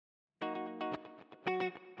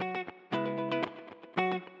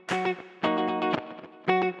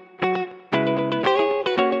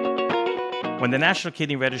When the National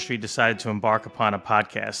Kidney Registry decided to embark upon a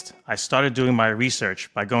podcast, I started doing my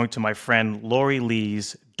research by going to my friend Lori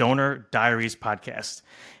Lee's Donor Diaries podcast.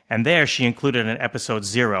 And there she included in episode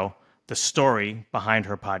 0, the story behind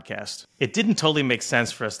her podcast. It didn't totally make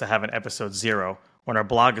sense for us to have an episode 0 when our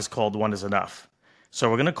blog is called One Is Enough.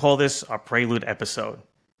 So we're going to call this our Prelude episode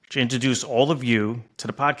to introduce all of you to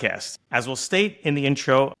the podcast. As we'll state in the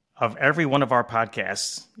intro of every one of our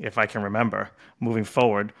podcasts, if I can remember, moving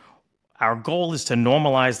forward, our goal is to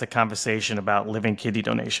normalize the conversation about living kidney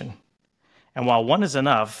donation. And while One Is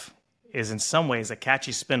Enough is in some ways a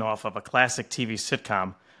catchy spin-off of a classic TV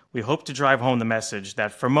sitcom, we hope to drive home the message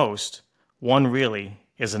that for most, one really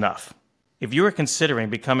is enough. If you are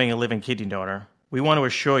considering becoming a living kidney donor, we want to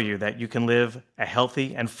assure you that you can live a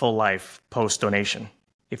healthy and full life post-donation.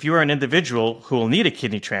 If you are an individual who will need a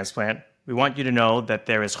kidney transplant, we want you to know that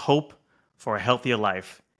there is hope for a healthier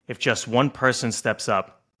life if just one person steps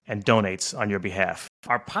up and donates on your behalf.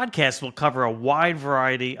 Our podcast will cover a wide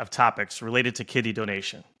variety of topics related to kidney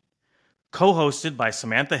donation. Co-hosted by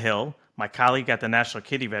Samantha Hill, my colleague at the National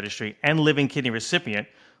Kidney Registry and living kidney recipient,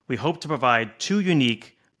 we hope to provide two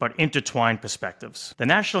unique but intertwined perspectives. The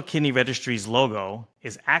National Kidney Registry's logo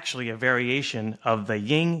is actually a variation of the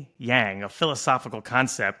yin-yang, a philosophical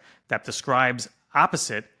concept that describes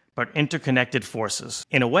opposite but interconnected forces.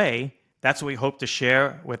 In a way, that's what we hope to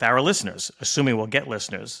share with our listeners, assuming we'll get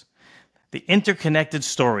listeners. The interconnected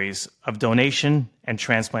stories of donation and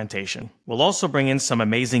transplantation. We'll also bring in some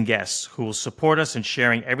amazing guests who will support us in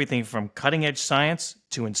sharing everything from cutting-edge science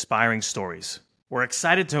to inspiring stories. We're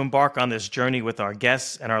excited to embark on this journey with our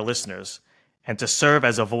guests and our listeners, and to serve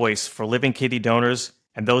as a voice for living kidney donors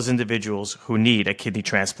and those individuals who need a kidney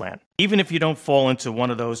transplant. Even if you don't fall into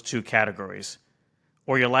one of those two categories,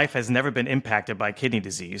 or your life has never been impacted by kidney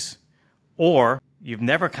disease, or you've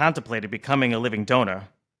never contemplated becoming a living donor,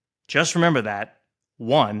 just remember that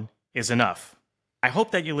one is enough. I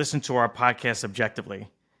hope that you listen to our podcast objectively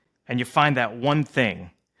and you find that one thing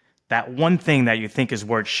that you think is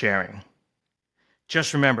worth sharing.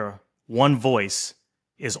 Just remember, one voice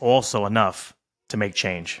is also enough to make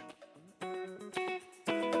change.